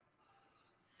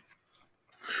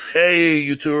Hey,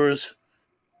 you tourists.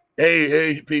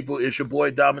 Hey, people. It's your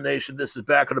boy Domination. This is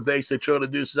Back on the Base. They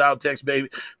introduces Outtext, baby.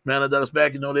 Man, I done us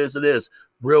back. You know this, it is.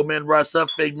 Real men rust up,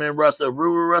 fake men rust up,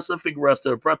 Ruru rust up, fake rust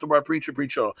up, brought to my preacher.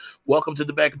 Welcome to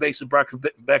the Back of the Base, back of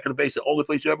the Base. The only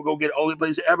place you ever go get it, only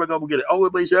place you ever go get it, only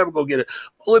place you ever go get it,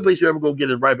 only place you ever go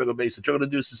get it, right back on the base.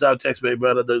 Introduces Outtext, baby.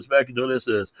 Man, I done us back. You know this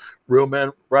is. Real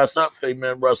men rust up, fake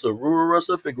men rust up, Ruru rust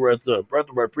up, fake rust up, brought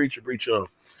to my preacher.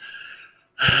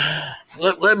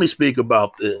 Let me speak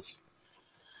about this.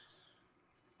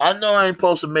 I know I ain't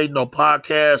supposed to make no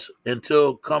podcast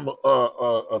until come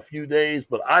a few days,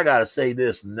 but I gotta say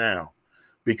this now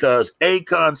because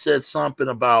Akon said something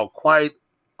about quite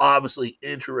obviously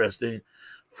interesting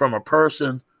from a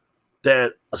person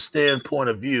that a standpoint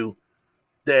of view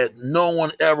that no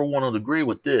one ever wanted to agree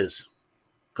with this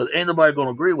because ain't nobody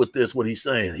gonna agree with this what he's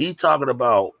saying. He talking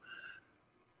about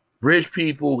rich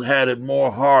people had it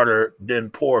more harder than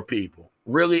poor people.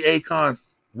 Really, Akon?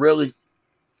 Really?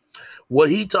 What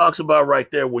he talks about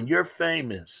right there, when you're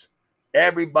famous,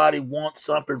 everybody wants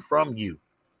something from you.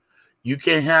 You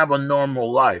can't have a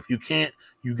normal life.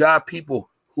 You got people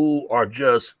who are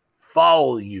just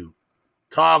follow you,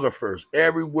 photographers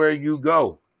everywhere you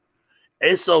go.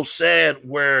 It's so sad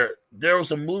where there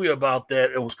was a movie about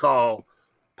that. It was called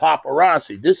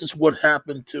Paparazzi. This is what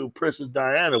happened to Princess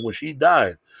Diana when she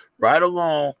died, right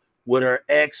along with her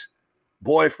ex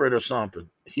boyfriend or something.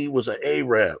 He was an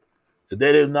Arab.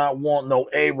 They did not want no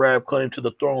Arab claim to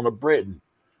the throne of Britain.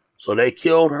 So they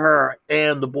killed her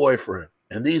and the boyfriend.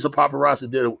 And these are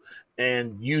paparazzi did it.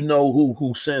 And you know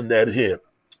who sent that hit.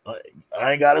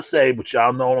 I ain't got to say, but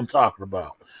y'all know what I'm talking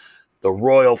about. The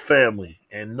royal family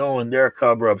and knowing their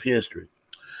cover up history.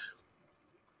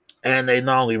 And they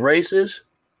not only racist,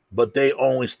 but they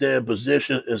only stand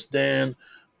position and stand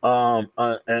not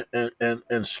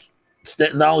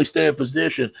only stay in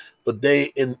position, but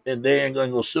they ain't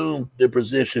going to assume their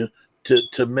position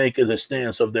to make it a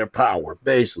stance of their power.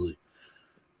 Basically,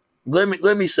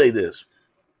 let me say this: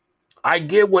 I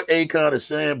get what Akon is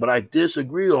saying, but I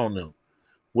disagree on them.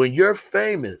 When you're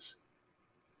famous,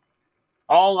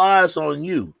 all eyes on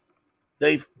you.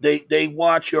 They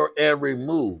watch your every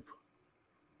move.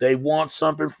 They want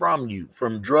something from you,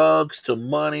 from drugs to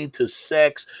money to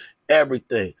sex,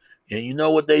 everything. And you know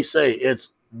what they say? It's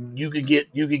you can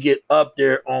get up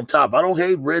there on top. I don't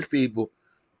hate rich people,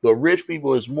 but rich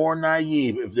people is more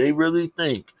naive if they really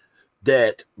think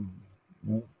that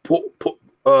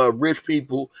rich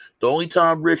people. The only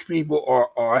time rich people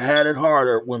are had it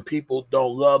harder when people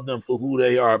don't love them for who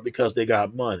they are because they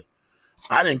got money.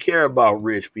 I didn't care about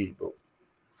rich people.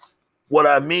 What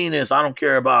I mean is, I don't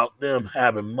care about them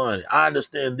having money. I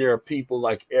understand there are people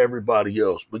like everybody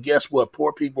else, but guess what?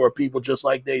 Poor people are people just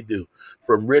like they do,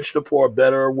 from rich to poor,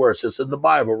 better or worse. It's in the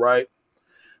Bible, right?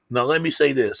 Now, let me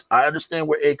say this: I understand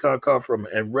where Akon come from,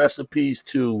 and recipes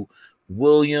to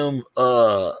William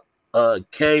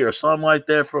K or something like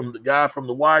that from the guy from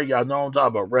The Wire. Y'all know I'm talking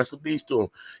about. Recipes to him.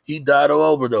 He died of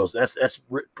overdose. That's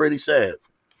pretty sad.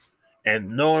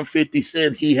 And knowing 50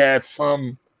 Cent, he had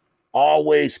some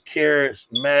always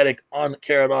charismatic,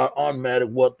 unmatic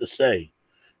what to say.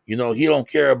 You know, he don't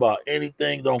care about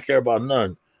anything, don't care about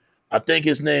none. I think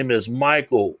his name is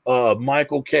Michael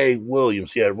K.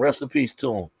 Williams. He had recipes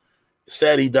to him.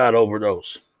 Said he died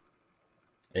overdose.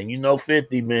 And you know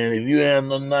 50, man, if you have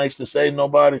nothing nice to say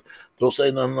nobody, don't say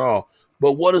nothing at all.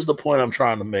 But what is the point I'm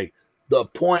trying to make? The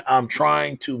point I'm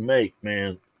trying to make,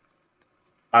 man,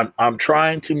 I'm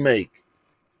trying to make,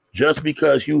 just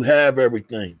because you have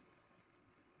everything,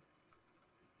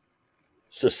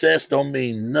 success don't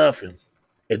mean nothing.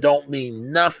 It don't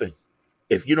mean nothing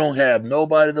if you don't have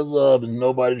nobody to love and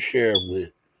nobody to share it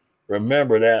with.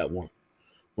 Remember that one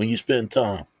when you spend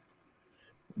time.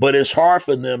 But it's hard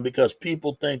for them because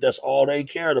people think that's all they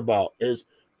cared about is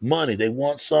money. They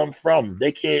want some from them.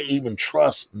 They can't even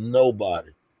trust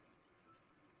nobody.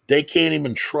 They can't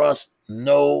even trust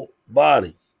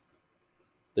nobody.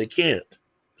 They can't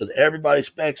because everybody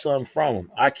expects something from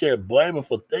them. I can't blame them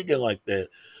for thinking like that.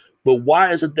 But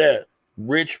why is it that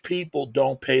rich people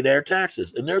don't pay their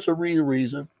taxes? And there's a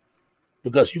reason,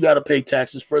 because you got to pay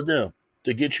taxes for them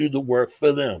to get you to work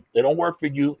for them. They don't work for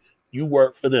you, you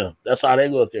work for them. That's how they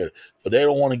look at it. But they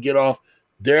don't want to get off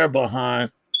their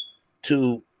behind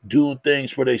to do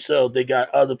things for themselves. They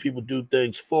got other people do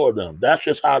things for them. That's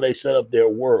just how they set up their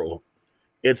world.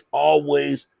 It's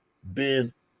always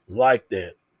been like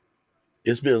that.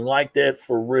 It's been like that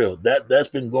for real. That's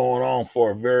been going on for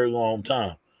a very long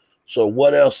time. So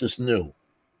what else is new?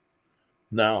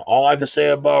 Now, all I can say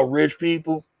about rich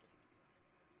people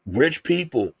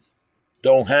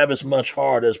don't have as much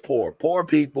heart as poor. Poor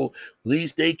people, at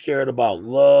least they cared about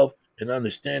love and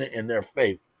understanding in their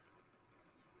faith.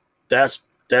 That's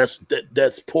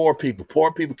that's poor people.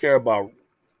 Poor people care about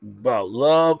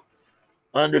love,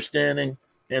 understanding,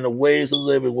 and the ways of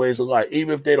living, ways of life.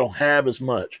 Even if they don't have as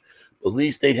much, at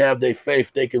least they have their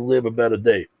faith. They can live a better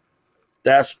day.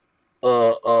 That's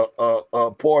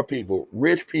poor people.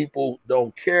 Rich people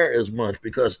don't care as much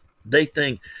because they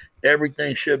think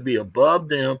everything should be above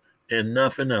them and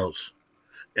nothing else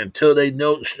until they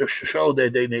know show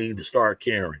that they need to start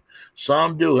caring.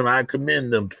 Some do, and I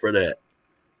commend them for that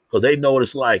because they know what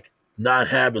it's like not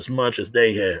have as much as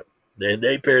they have.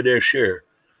 They pay their share.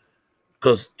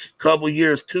 Because a couple of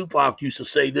years, Tupac used to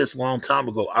say this a long time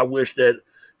ago. I wish that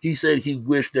he said he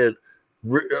wished that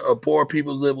poor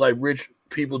people live like rich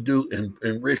people do,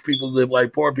 and rich people live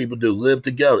like poor people do. Live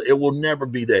together. It will never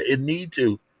be that. It need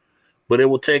to, but it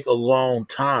will take a long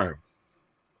time.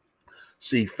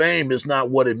 See, fame is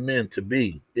not what it meant to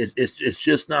be. It's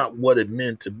just not what it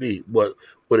meant to be. What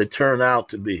it turned out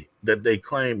to be that they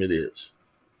claim it is.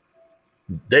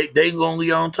 They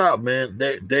lonely on top, man.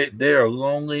 They are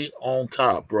lonely on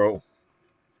top, bro.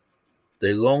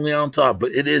 They lonely on top,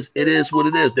 but it is what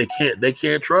it is. They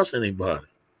can't trust anybody.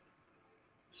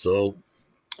 So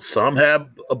some have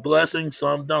a blessing,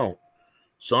 some don't.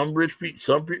 Some rich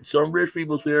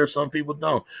people care, some people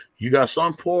don't. You got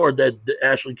some poor that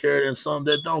actually care, and some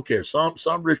that don't care. Some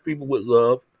rich people with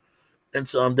love, and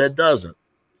some that doesn't.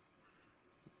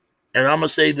 And I'm gonna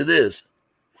say to this: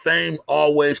 fame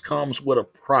always comes with a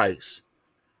price.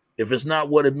 If it's not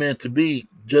what it meant to be,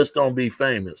 just don't be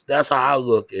famous. That's how I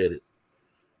look at it.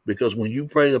 Because when you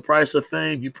pay the price of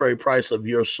fame, you pay the price of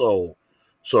your soul.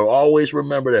 So always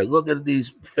remember that. Look at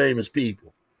these famous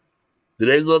people. Do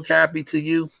they look happy to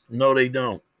you? No, they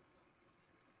don't.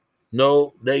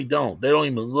 No, they don't. They don't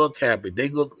even look happy. They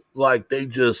look like they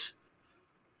just.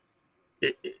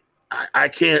 I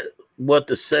can't what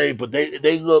to say, but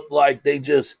they look like they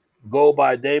just go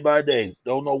by day.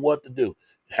 Don't know what to do.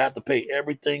 Have to pay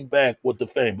everything back with the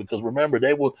fame because remember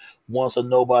they were once a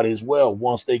nobody as well.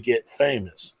 Once they get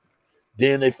famous,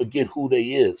 then they forget who they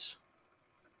is.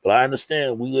 But I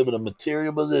understand we live in a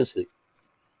materialistic.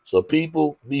 So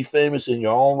people be famous in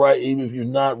your own right, even if you're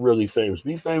not really famous.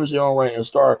 Be famous in your own right and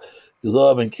start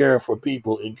love and care for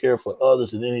people and care for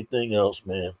others and anything else,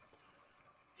 man.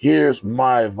 Here's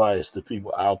my advice to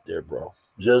people out there, bro.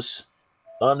 Just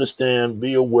understand,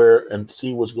 be aware, and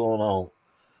see what's going on.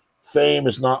 Fame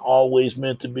is not always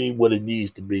meant to be what it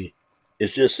needs to be.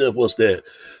 It's just simple as that.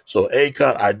 So,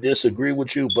 Akon, I disagree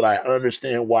with you, but I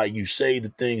understand why you say the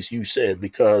things you said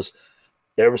because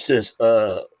ever since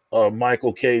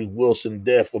Michael K. Wilson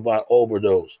death about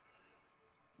overdose,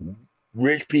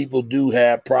 rich people do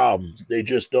have problems. They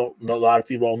just don't. A lot of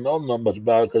people don't know much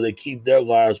about it because they keep their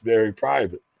lives very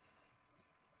private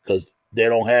because they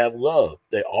don't have love.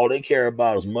 They care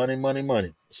about is money, money,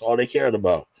 money. That's all they cared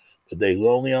about. But they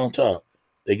lonely on top.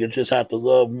 They can just have to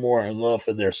love more and love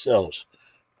for themselves.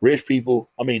 Rich people,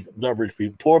 I mean, not rich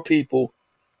people, poor people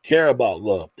care about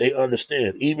love. They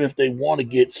understand, even if they want to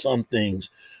get some things,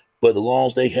 but as long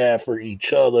as they have for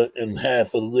each other and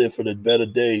have for live for the better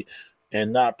day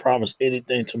and not promise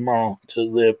anything tomorrow to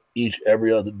live each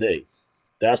every other day.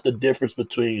 That's the difference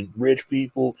between rich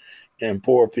people and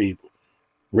poor people.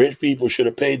 Rich people should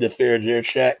have paid the fair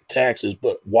taxes,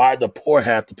 but why the poor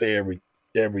have to pay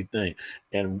everything?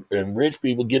 And rich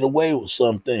people get away with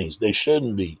some things they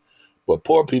shouldn't be, but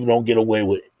poor people don't get away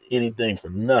with anything for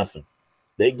nothing.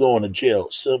 They go into jail.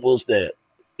 Simple as that.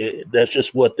 That's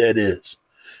just what that is.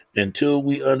 Until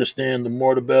we understand, the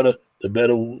more the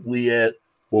better we at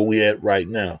where we at right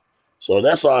now. So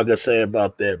that's all I can say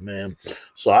about that, man.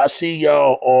 So I see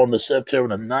y'all on the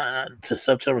September the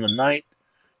 9th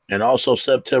and also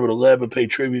September 11th, pay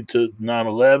tribute to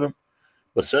 9/11.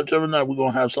 But September 9th, we're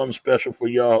going to have something special for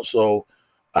y'all. So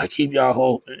I keep y'all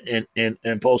hope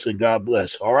and posting. God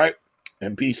bless. All right?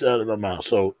 And peace out of the mouth.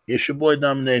 So it's your boy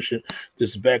Domination.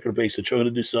 This is Back of the Base. Trying to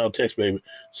do sound text, baby.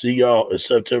 See y'all in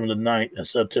September the 9th and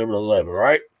September 11th. All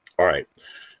right? All right.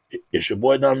 It's your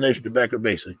boy Domination, the Back of the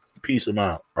Base. Peace them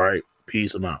out. All right?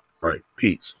 Peace them out. All right?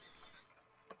 Peace.